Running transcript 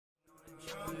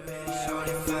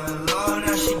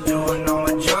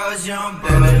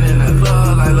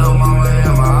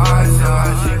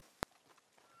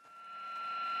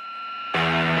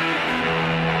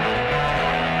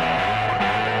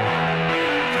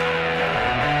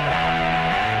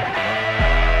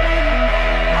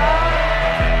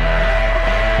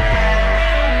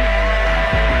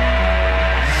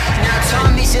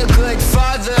A good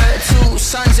father, 2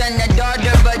 sons and a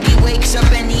daughter, but he wakes up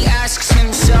and he asks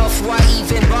himself, why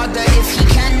even bother if he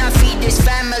cannot feed his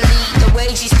family? The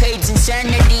wage he's paid's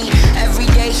insanity. Every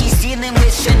day he's dealing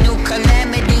with a new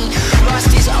calamity. Lost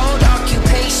his old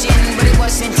occupation, but it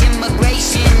wasn't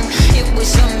immigration. It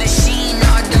was a machine,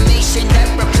 automation that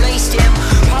replaced him.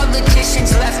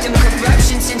 Politicians left him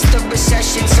corruption since the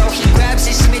recession. So he grabs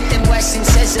his Smith & Wesson,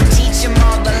 says he'll teach him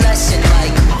all the lesson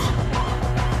like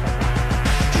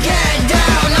get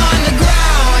down on the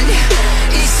ground.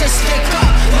 It's a stick up,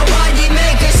 nobody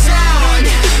make a sound.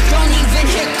 Don't even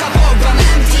hiccup or I'm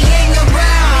emptying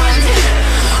around.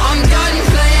 I'm done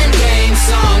playing games,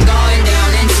 so I'm going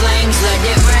down in flames. Let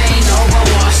it rain over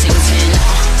Washington.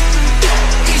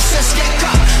 It's a stick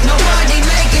up, nobody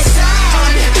make a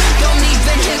sound. Don't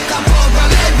even hiccup or I'm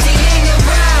emptying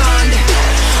around.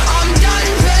 I'm done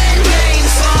playing games,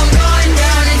 so I'm going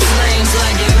down in flames.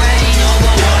 Let it rain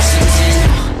over Washington.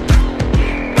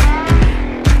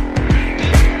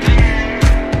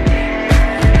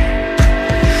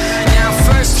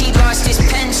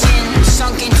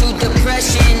 Sunk into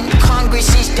depression. Congress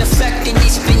is defecting,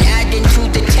 it's been adding to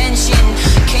the tension.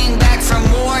 Came back from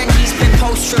war and he's been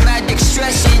post-traumatic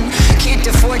stressing. Can't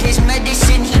afford his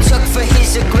medicine he took for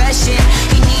his aggression.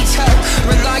 He needs help,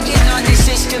 relying on a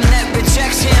system that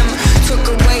rejects him. Took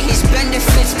away his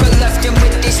benefits but left him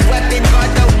with this weapon.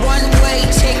 Bought a one-way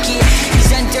ticket,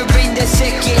 he's entering the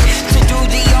thicket to do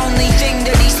the only thing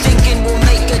that he's thinking will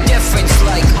make a difference.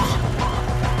 Like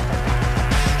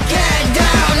get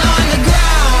down on the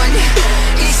ground.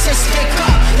 It's a stick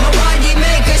up, nobody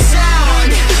make a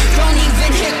sound. Don't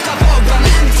even hiccup or I'm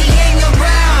emptying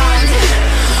around.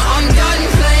 I'm done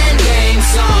playing games,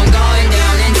 so I'm going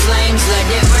down in flames. Let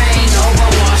it rain over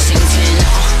Washington.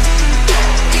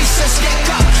 It's a stick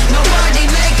up, nobody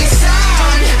make a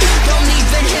sound. Don't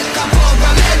even hiccup or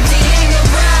I'm emptying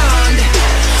around.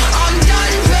 I'm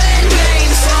done playing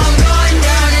games, so I'm going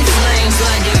down in flames.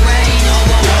 Let it rain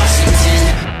over Washington.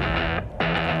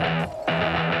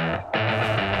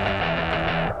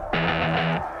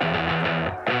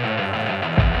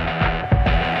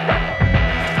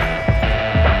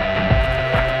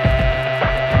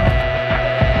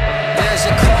 There's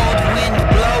a cold wind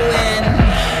blowing,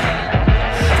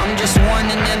 I'm just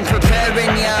warning and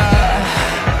preparing ya.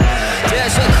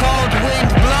 There's a cold wind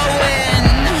blowing,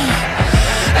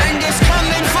 and it's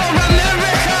coming for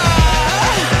America.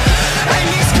 And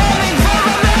it's coming for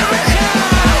America.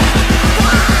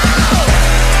 Wow!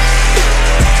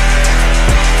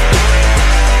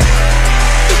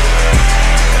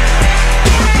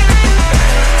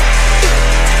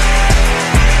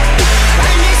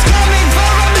 And it's coming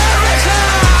for America.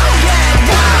 Get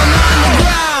down on the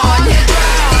ground.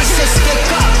 It's a stick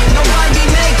up, nobody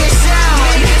make a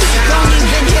sound. Don't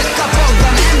even hiccup or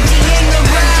I'm emptying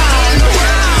around.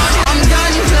 I'm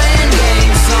done playing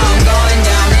games, so I'm going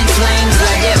down in flames.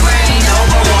 Let it rain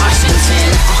over Washington.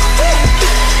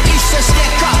 It's a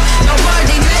stick up,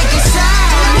 nobody make a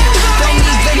sound. Don't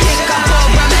even hiccup or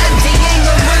I'm emptying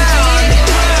around.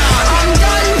 I'm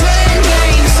done playing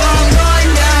games, so I'm going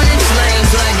down in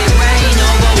flames. Let it rain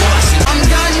over Washington. I'm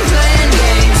done playing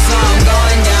games, so I'm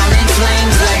going down in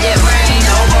flames. Let it rain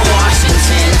over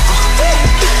Washington.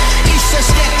 It's a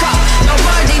stick up,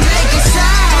 nobody make a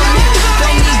sound.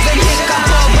 Don't even hiccup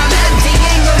or I'm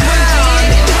emptying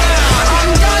around.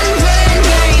 I'm done playing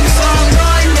games, so I'm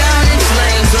going down in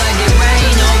flames. Let it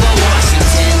rain over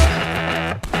Washington.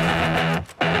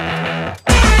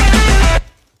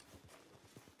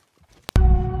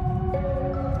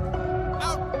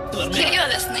 You're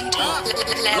listening to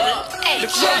Level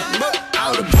H.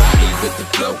 All the bodies with the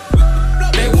flow,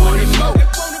 they wanted more.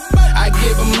 I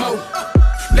give them more,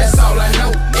 that's all I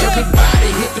know.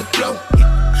 Everybody hit the flow,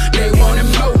 they wanted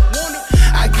more.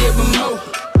 I give them more,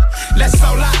 that's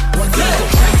all I want. Go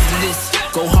crazy to this,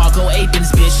 go hard, go ape in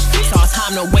this bitch. It's our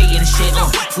time to wait and shit.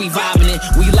 We vibing it,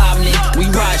 we livin' it, we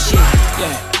ride shit.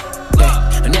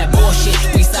 Yeah, and that bullshit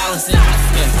we silencing.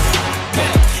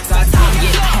 It's our time,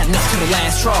 yeah. Had enough to the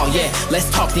last straw, yeah. Let's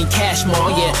talk then cash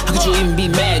more, yeah. How could you even be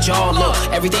mad, y'all? Look,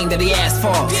 everything that he asked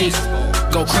for. See,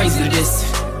 go crazy to this.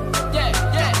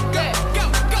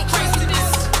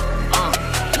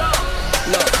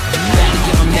 Look, bad to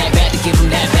give him that, bad to give him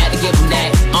that, bad to give him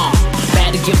that.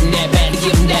 Bad to give him that, bad to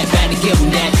give him that, bad to give him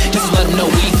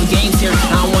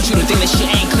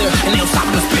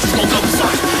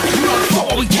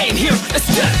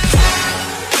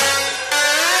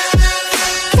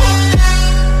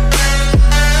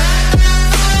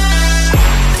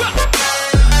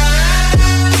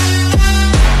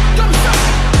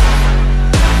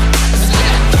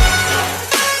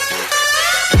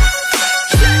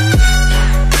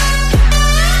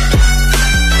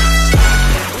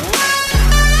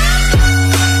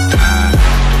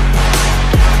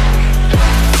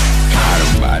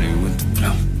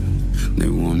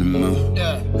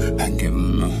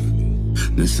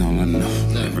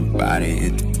Everybody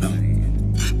hit the flow.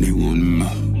 They want more.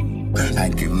 I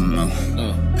give them more.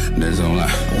 That's all I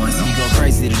wanna see you go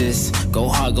crazy to this. Go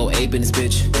hard, go ape in this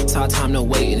bitch. It's our time, no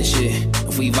waiting and shit.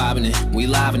 If we vibing it, we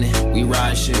livin' it, we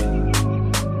ride shit.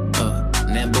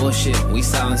 And that bullshit, we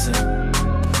silencing.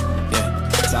 Yeah,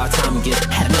 it's our time to get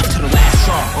had enough to the last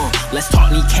straw. Let's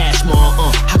talk, need cash more.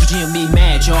 How could you be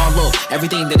mad, y'all? Look,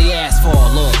 everything that he asked for,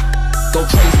 look. Go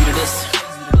crazy to this.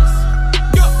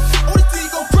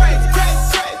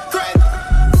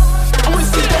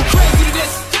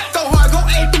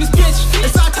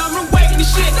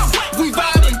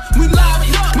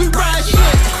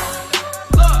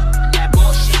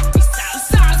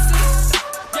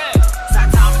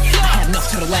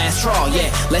 Yeah,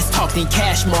 let's talk, need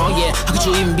cash more, yeah. How could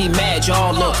you even be mad,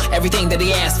 y'all? Look, everything that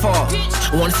he asked for.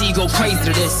 I wanna see you go crazy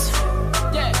to this.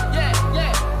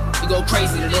 You go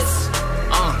crazy to this.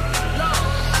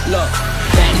 Look,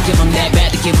 bad to give him that,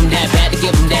 bad to give him that, bad to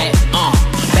give him that.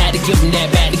 Bad to give him that,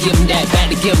 bad to give him that, bad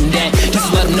to give him that. Just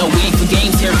to let him know we ain't for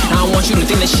games here. I don't want you to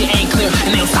think that shit ain't clear.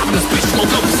 And they ain't stopping us, bitch, we'll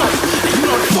go berserk.